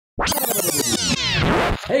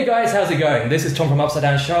Hey guys, how's it going? This is Tom from Upside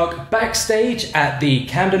Down Shark, backstage at the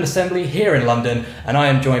Camden Assembly here in London, and I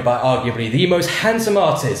am joined by arguably the most handsome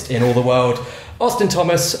artist in all the world, Austin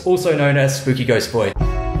Thomas, also known as Spooky Ghost Boy.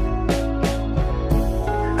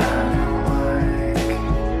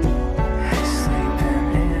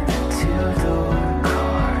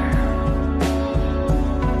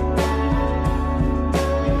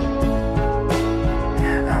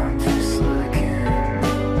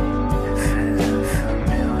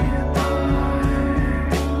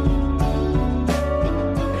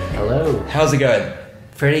 How's it going?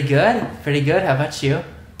 Pretty good. Pretty good. How about you?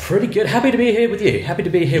 Pretty good. Happy to be here with you.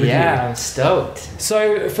 Yeah, I'm stoked.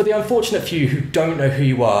 So, for the unfortunate few who don't know who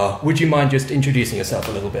you are, would you mind just introducing yourself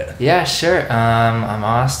a little bit? Yeah, sure. I'm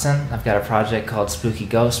Austin. I've got a project called Spooky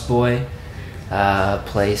Ghost Boy.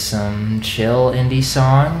 Play some chill indie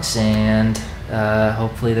songs, and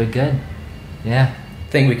hopefully they're good. Yeah. I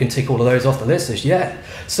think we can tick all of those off the list as yet.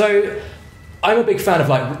 So, I'm a big fan of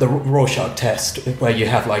like the Rorschach test, where you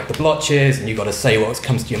have like the blotches and you've got to say what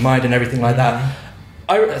comes to your mind and everything like that.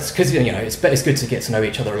 Because you know it's good to get to know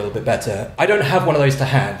each other a little bit better. I don't have one of those to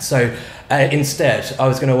hand, so instead I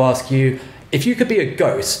was going to ask you, if you could be a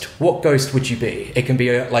ghost, what ghost would you be? It can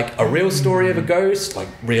be like a real story of a ghost, like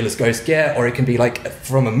real as ghosts get, or it can be like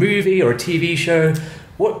from a movie or a TV show.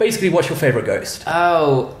 What's your favorite ghost?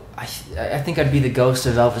 Oh, I think I'd be the ghost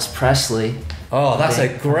of Elvis Presley. Oh, that's a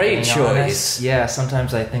great choice. Yeah,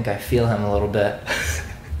 sometimes I think I feel him a little bit.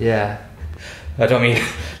 Yeah. I don't mean,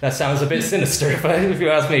 that sounds a bit sinister if you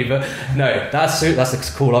ask me, but no, that's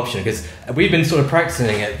a cool option, because we've been sort of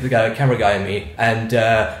practicing it, the camera guy and me, and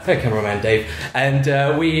cameraman Dave, and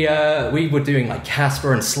we were doing like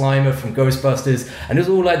Casper and Slimer from Ghostbusters, and it was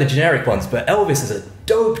all like the generic ones, but Elvis is a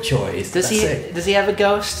dope choice. Does he have a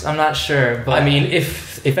ghost? I'm not sure, but I mean,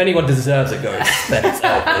 if anyone deserves a ghost, then it's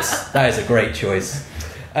Elvis. That is a great choice.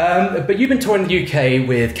 But you've been touring the UK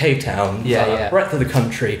with Cavetown, breadth of the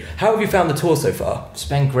country. How have you found the tour so far? It's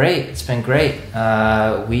been great.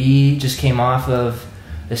 We just came off of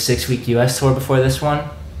a 6-week US tour before this one,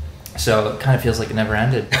 so it kind of feels like it never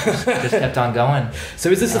ended. Just kept on going. So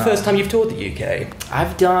is this the first time you've toured the UK?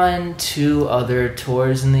 I've done 2 other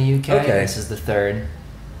tours in the UK. Okay. This is the 3rd.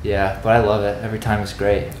 Yeah, but I love it. Every time is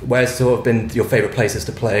great. Where's sort of been your favourite places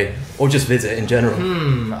to play, or just visit in general?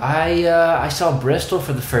 I saw Bristol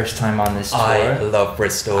for the first time on this tour. I love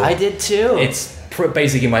Bristol. I did too. It's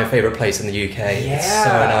basically my favourite place in the UK. Yeah. It's so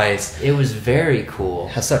nice. It was very cool.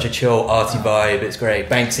 Has such a chill, arty vibe. It's great.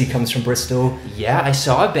 Banksy comes from Bristol. Yeah, I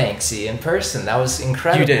saw Banksy in person. That was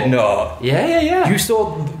incredible. You did not? Yeah. You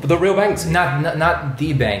saw the real Banksy? Not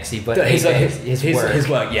the Banksy, but his work. His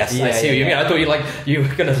work, yes. Yeah, I see what you mean. I thought you were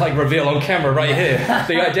going to reveal on camera right here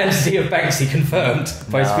the identity of Banksy confirmed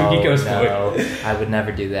by Spooky Ghost Boy. No, I would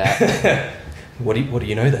never do that. What do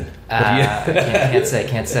you know then?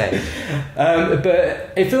 Can't say.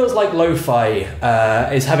 But it feels like lo-fi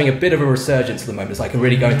is having a bit of a resurgence at the moment. It's like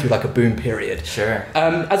really going through like a boom period. Sure.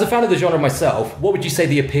 As a fan of the genre myself, what would you say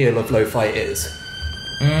the appeal of lo-fi is?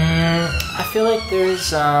 I feel like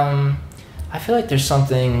there's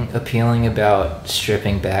something appealing about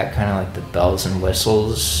stripping back kind of like the bells and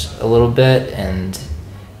whistles a little bit, and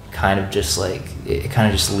kind of just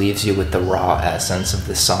leaves you with the raw essence of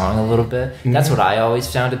the song a little bit. Mm-hmm. That's what I always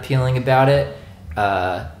found appealing about it.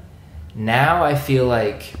 Now I feel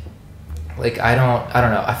like I don't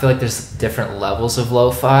know. I feel like there's different levels of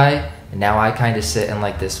lo-fi, and now I kind of sit in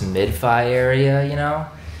like this mid-fi area, you know,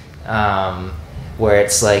 where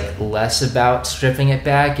it's like less about stripping it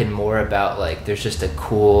back and more about like there's just a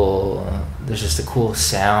cool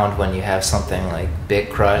sound when you have something like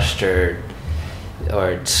bit crushed or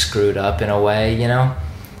screwed up in a way, you know.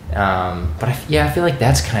 But I feel like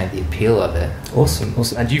that's kind of the appeal of it. Awesome.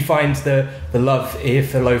 And do you find the love here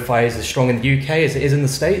for lo-fi is as strong in the UK as it is in the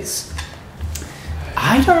States?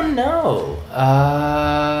 I don't know.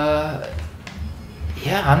 I'm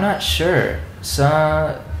not sure.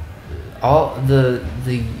 So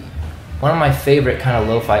one of my favorite kind of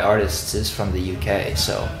lo-fi artists is from the UK.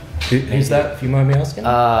 So who's that, if you mind me asking?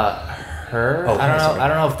 Her. Oh, I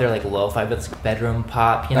don't know if they're like lo-fi, but it's bedroom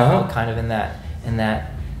pop, you know, kind of in that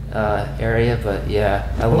area. But yeah,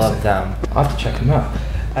 I love them. I have to check them out.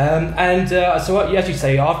 So as you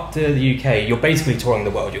say, after the UK, you're basically touring the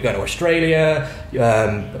world. You're going to Australia.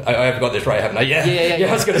 I've got this right, haven't I? Yeah.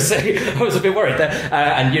 I was going to say, I was a bit worried there.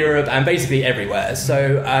 And Europe, and basically everywhere.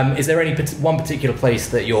 So, is there any one particular place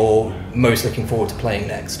that you're most looking forward to playing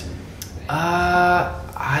next?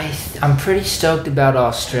 I'm pretty stoked about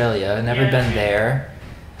Australia. I've never been there.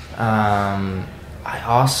 I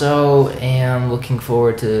also am looking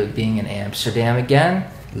forward to being in Amsterdam again.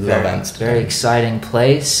 Love Amsterdam. Very exciting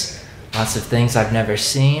place. Lots of things I've never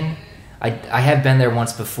seen. I have been there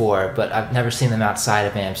once before, but I've never seen them outside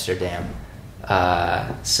of Amsterdam.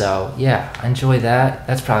 So yeah, I enjoy that.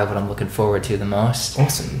 That's probably what I'm looking forward to the most.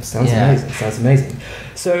 Awesome. Sounds amazing.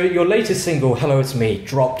 So your latest single, Hello It's Me,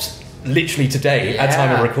 dropped literally today at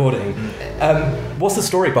time of recording. What's the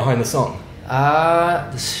story behind the song?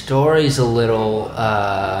 The story's a little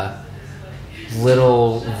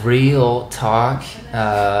real talk.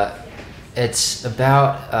 It's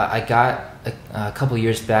about I got a couple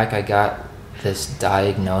years back. I got this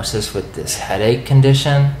diagnosis with this headache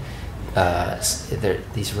condition.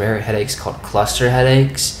 These rare headaches called cluster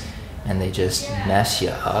headaches, and they just mess you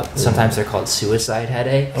up. Sometimes they're called suicide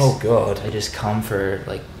headaches. Oh God! They just come for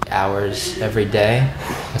like hours every day.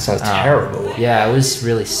 That sounds terrible. Yeah, I was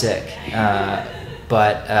really sick.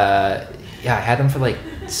 But I had them for like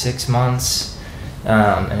 6 months,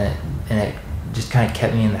 and it just kind of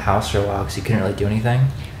kept me in the house for a while because you couldn't really do anything.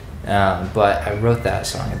 But I wrote that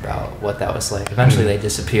song about what that was like. Eventually they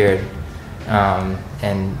disappeared,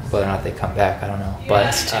 and whether or not they come back, I don't know. But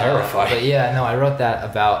that's terrifying. But yeah, no, I wrote that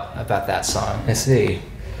about that song. I see.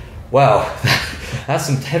 Wow, that's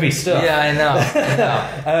some heavy stuff. Yeah, I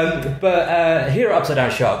know. But here at Upside Down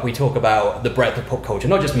Shark, we talk about the breadth of pop culture,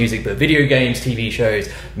 not just music, but video games, TV shows,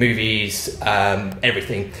 movies,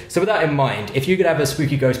 everything. So with that in mind, if you could have a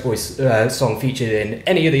Spooky Ghost Boy song featured in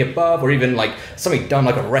any of the above, or even like something done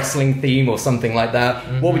like a wrestling theme or something like that,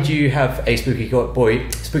 what would you have a Spooky Ghost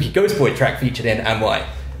Boy track featured in, and why?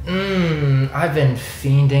 I've been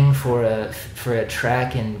fiending for a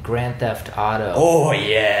track in Grand Theft Auto. Oh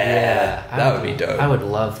yeah, that would be dope. I would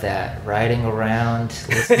love that. Riding around,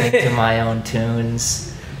 listening to my own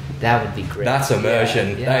tunes. That would be great. That's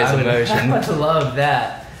immersion. Yeah, that is immersion. I would love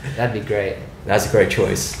that. That'd be great. That's a great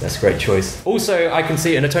choice. Also, I can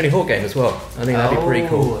see it in a Tony Hawk game as well. I think that'd be pretty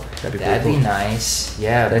cool. That'd be nice.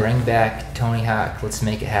 Yeah, bring back Tony Hawk. Let's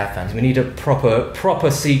make it happen. We need a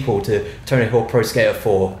proper sequel to Tony Hawk Pro Skater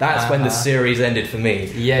 4. That's when the series ended for me.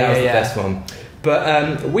 That was the best one.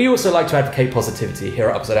 But we also like to advocate positivity here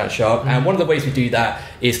at Upside Down Shark, and one of the ways we do that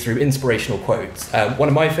is through inspirational quotes. One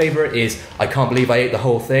of my favourite is, I can't believe I ate the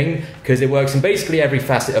whole thing, because it works in basically every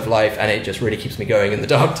facet of life, and it just really keeps me going in the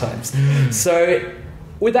dark times. So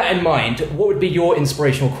with that in mind, what would be your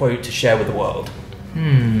inspirational quote to share with the world?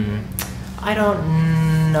 I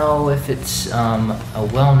don't know if it's a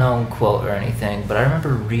well-known quote or anything, but I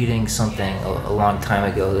remember reading something a long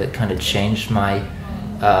time ago that kind of changed my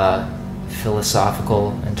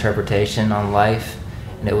philosophical interpretation on life,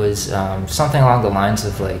 and it was something along the lines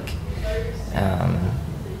of like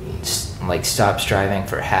stop striving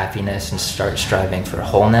for happiness and start striving for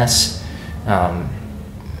wholeness, and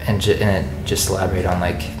it just elaborate on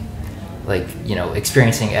like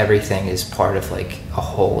experiencing everything is part of like a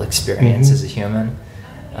whole experience as a human.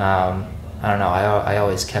 I don't know, I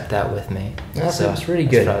always kept that with me. That's really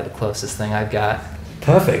good. That's probably the closest thing I've got.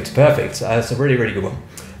 Perfect. It's a really good one.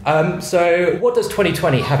 So what does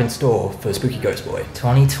 2020 have in store for Spooky Ghost Boy?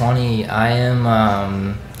 2020, I've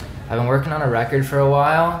been working on a record for a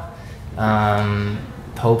while.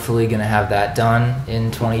 Hopefully gonna have that done in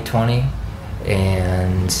 2020,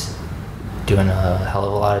 and doing a hell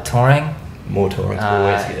of a lot of touring. More touring,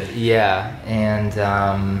 always good. Yeah, and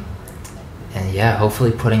yeah,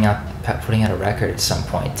 hopefully putting out a record at some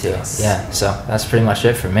point too. Yes. Yeah, so that's pretty much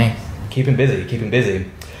it for me. Keeping busy.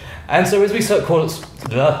 And so as we sort of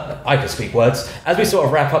I can speak words. As we sort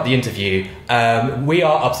of wrap up the interview, we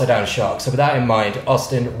are Upside Down Shark. So with that in mind,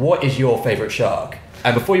 Austin, what is your favourite shark?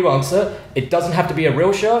 And before you answer, it doesn't have to be a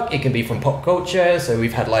real shark. It can be from pop culture. So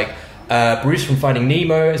we've had like Bruce from Finding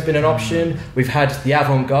Nemo has been an option. We've had the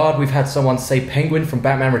avant-garde. We've had someone say Penguin from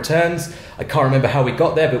Batman Returns. I can't remember how we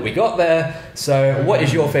got there, but we got there. So what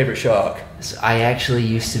is your favourite shark? So I actually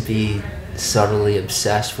used to be subtly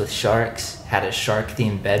obsessed with sharks. Had a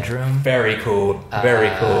shark-themed bedroom. Very cool.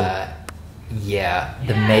 Yeah,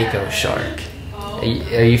 the Mako shark. Are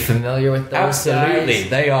you familiar with those Absolutely. guys?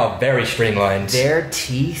 They are very streamlined. Their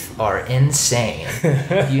teeth are insane.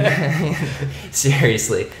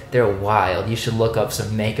 Seriously, they're wild. You should look up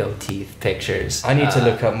some Mako teeth pictures. I need to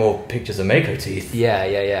look up more pictures of Mako teeth.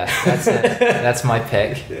 Yeah. That's it. That's my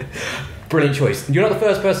pick. Brilliant choice. You're not the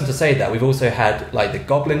first person to say that. We've also had like the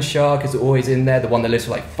goblin shark is always in there, the one that lives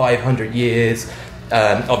for like 500 years.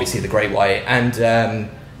 Obviously the great white, and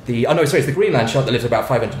it's the Greenland shark that lives for about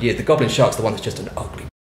 500 years. The goblin shark's the one that's just an ugly.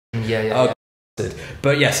 Yeah.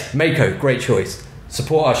 But yes, Mako, great choice.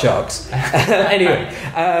 Support our sharks. Anyway,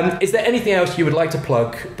 is there anything else you would like to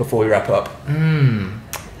plug before we wrap up?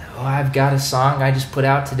 I've got a song I just put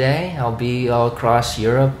out today. I'll be all across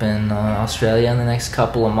Europe and Australia in the next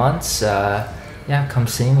couple of months. Yeah, come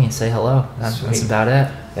see me and say hello. That's about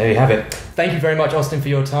it. There you have it. Thank you very much, Austin, for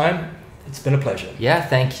your time. It's been a pleasure. Yeah,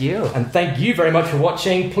 thank you. And thank you very much for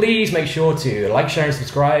watching. Please make sure to like, share, and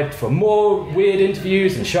subscribe for more weird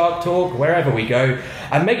interviews and Shark Talk wherever we go.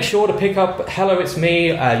 And make sure to pick up Hello, It's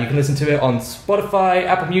Me. You can listen to it on Spotify,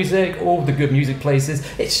 Apple Music, all the good music places.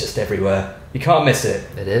 It's just everywhere. You can't miss it.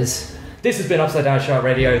 It is. This has been Upside Down Shark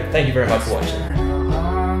Radio. Thank you very much for watching.